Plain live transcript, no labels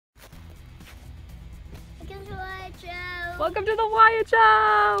the Wyatt Show. Welcome to the Wyatt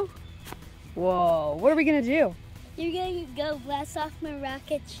Show. Whoa, what are we gonna do? You're gonna go blast off my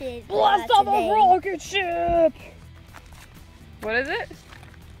rocket ship. Blast off a rocket ship! What is it?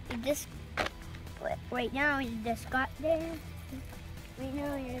 You just, right now you just got there. Right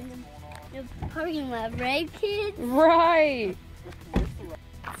now you're in the parking lot, right, kids? Right. The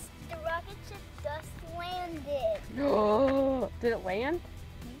rocket ship just landed. Oh, did it land?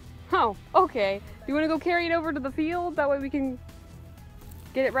 Oh, okay. You want to go carry it over to the field? That way we can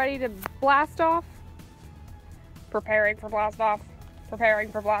get it ready to blast off. Preparing for blast off. Preparing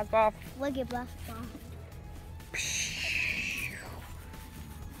for blast off. Look at blast off.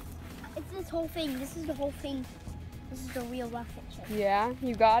 It's this whole thing. This is the whole thing. This is the real rocket ship. Yeah,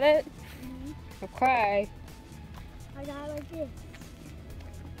 you got it? Mm-hmm. Okay. I got it like this.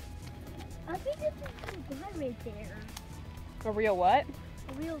 I think it's a real guy right there. A real what?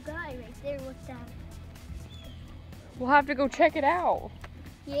 A real guy right there with that. We'll have to go check it out.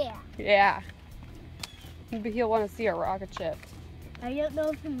 Yeah. Yeah. Maybe he'll want to see our rocket ship. I don't know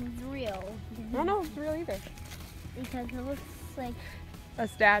if it's real. I don't know if it's real either. Because it looks like, A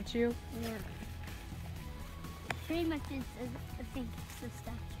statue? yeah. Pretty much I think it's a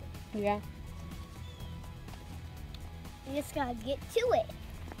statue. Yeah. You just gotta get to it.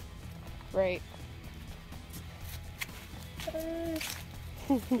 Right.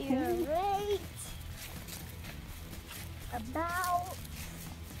 You're right. About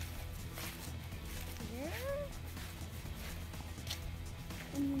here.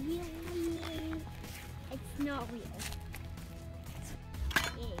 And really, it's not real.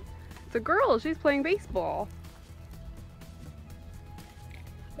 It's a girl. She's playing baseball.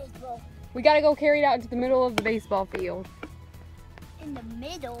 Baseball. We gotta go carry it out into the middle of the baseball field. In the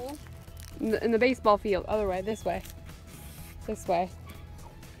middle. In the baseball field. Other way. This way. This way.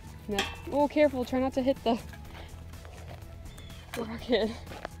 No. Oh, careful. Try not to hit the rocket.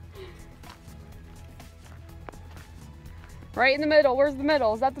 Right in the middle. Where's the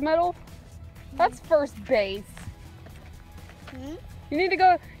middle? Is that the middle? That's first base. Hmm? You need to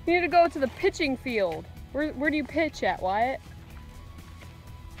go to the pitching field. Where do you pitch at, Wyatt?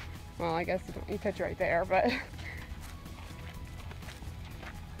 Well, I guess you pitch right there, but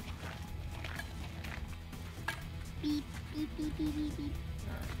Beep, beep, beep, beep, beep, beep.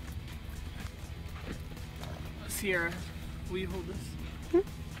 Sierra, will you hold this?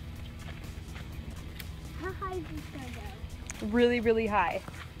 How high is this gonna go? really, really high.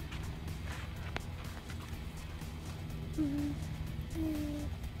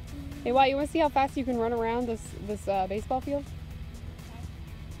 Hey, Wyatt, you want to see how fast you can run around this baseball field?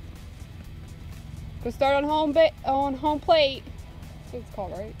 Go start on home plate. That's what it's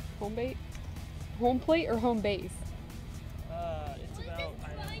called, right? Home bait? Home plate or home base? It's about, I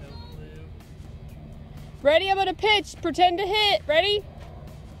don't know, blue. Ready? I'm gonna pitch. Pretend to hit. Ready?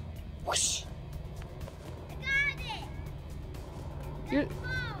 Whoosh. I got it! You're,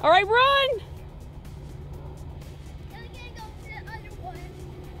 all right, run! Now we're gonna go for the other one.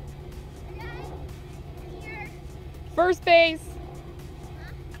 And here. First base.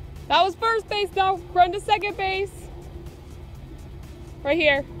 That was first base. Now run to second base. Right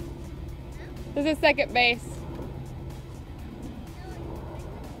here. This is second base.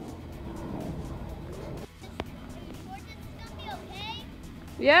 Are you sure this is gonna be okay?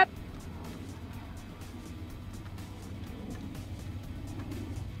 Yep.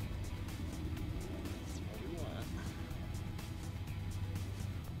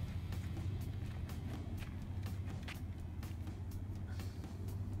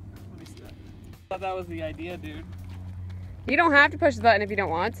 Let me see that. I thought that was the idea, dude. You don't have to push the button if you don't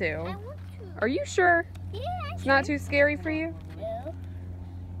want I to. want to. Are you sure? Yeah, It's not too scary for you? No.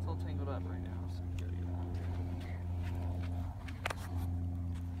 It's all tangled up right now.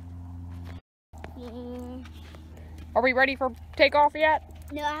 So Are we ready for takeoff yet?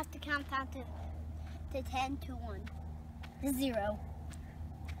 No, I have to count down to 10 to 1. To 0.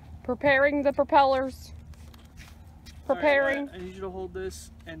 Preparing the propellers. Preparing. All right, I need you to hold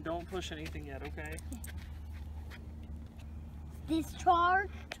this and don't push anything yet, okay?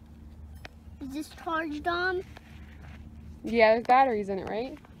 Discharged. Is this charged on? Yeah, there's batteries in it,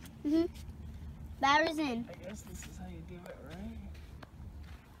 right? Mm-hmm. Batteries in. I guess this is how you do it, right?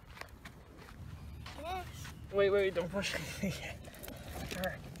 Yes. Wait, don't push anything yet. All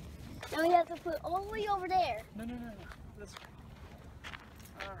right. Now we have to put all the way over there. No. This way.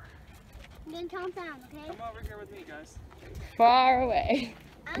 All right. I'm gonna count down, okay? Come over here with me, guys. Far away.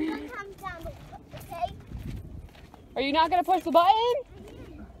 I'm gonna count down, okay? Are you not gonna push the button?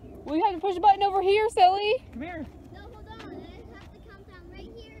 We have to push the button over here, silly. Come here. No, hold on. I have to count down right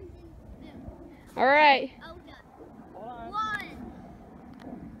here and then boom. All right. Okay.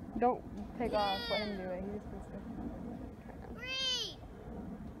 Don't take off. Let him do it. He just wants to. 3.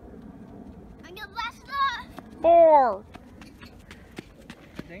 I'm gonna blast off. 4.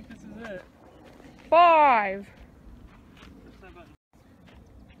 I think this is it. 5. Press that button.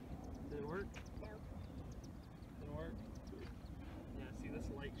 Did it work? No. Didn't work? Yeah, see, this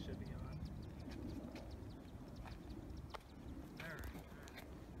light should be on. Alright.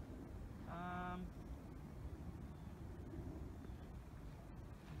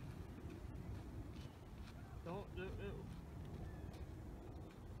 Don't do it.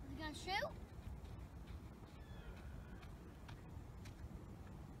 You gonna shoot?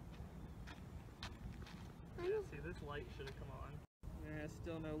 Yeah, see, this light should have come on. Yeah,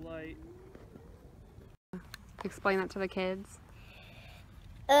 still no light. Explain that to the kids.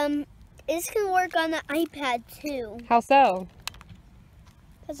 It's gonna work on the iPad too. How so?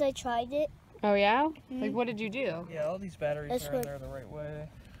 Cause I tried it. Oh yeah? Like what did you do? Yeah, all these batteries That's are in what- there the right way.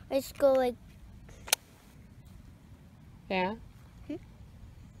 I just go like. Yeah.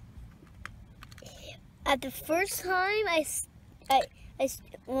 At the first time, when it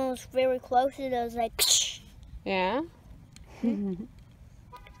was very close, and I was like, Yeah. and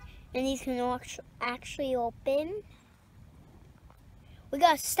these can actually open. We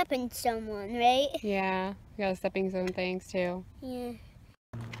got a stepping stone one, right? Yeah. We got stepping stone things too. Yeah.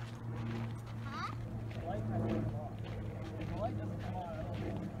 The light has to come on. If the light doesn't come on, I don't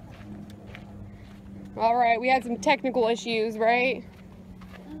think. All right. We had some technical issues, right?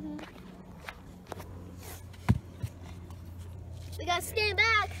 We gotta stand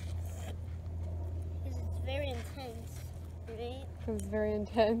back. Because it's very intense, right? It was very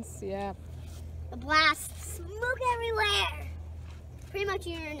intense. Yeah. The blast, smoke everywhere. Pretty much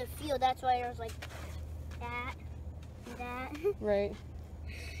you're in the field. That's why I was like that, that. Right.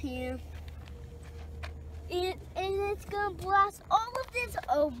 Yeah. And it's gonna blast all of this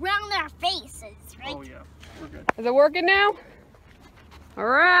around our faces, right? Oh, yeah. We're good. Is it working now? All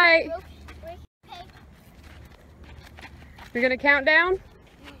right. Okay. You're gonna count down?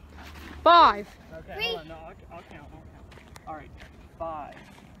 5. Okay, 3. hold on. No, I'll count. All right. 5,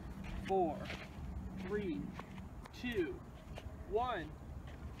 4, 3, 2, 1.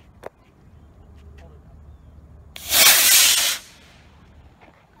 Hold it up.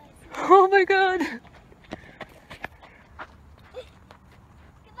 Oh my God.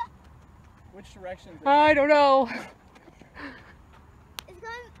 Which direction? I don't know. It's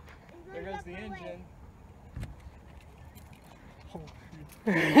going There goes the engine.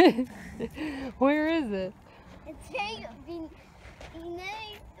 Where is it? It's hanging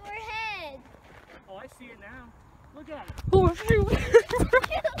beneath your head. Oh, I see it now. Look at it. Oh shoot.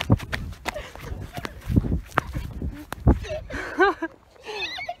 Oh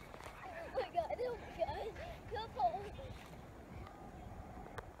my god, oh my god. Go.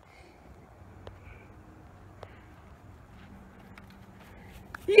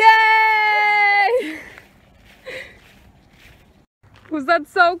 Yay! Was that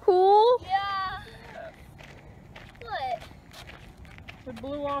so cool? Yeah. What? It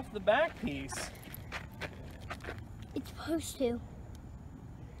blew off the back piece. It's supposed to.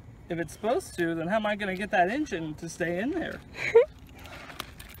 If it's supposed to, then how am I going to get that engine to stay in there?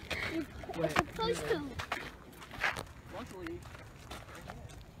 It's supposed to. Luckily.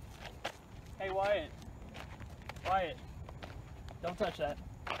 Hey, Wyatt. Wyatt. Don't touch that.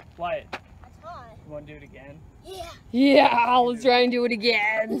 Wyatt. That's hot. You want to do it again? Yeah. Yeah, let's try and do it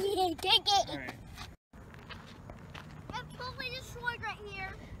again. Yeah, take it. Alright. I'm totally destroyed right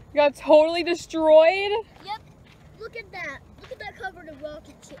here. Got totally destroyed? Yep. Look at that. Look at that cover of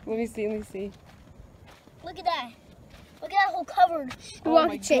rocket ship. Let me see. Look at that. Look at that whole cover the Oh my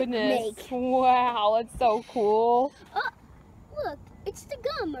rocket ship goodness. make. Wow, that's so cool. Oh, look. It's the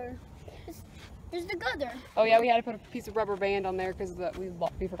gummer. There's the gutter. Oh yeah, we had to put a piece of rubber band on there because we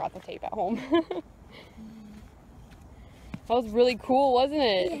forgot the tape at home. That was really cool, wasn't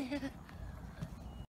it? Yeah.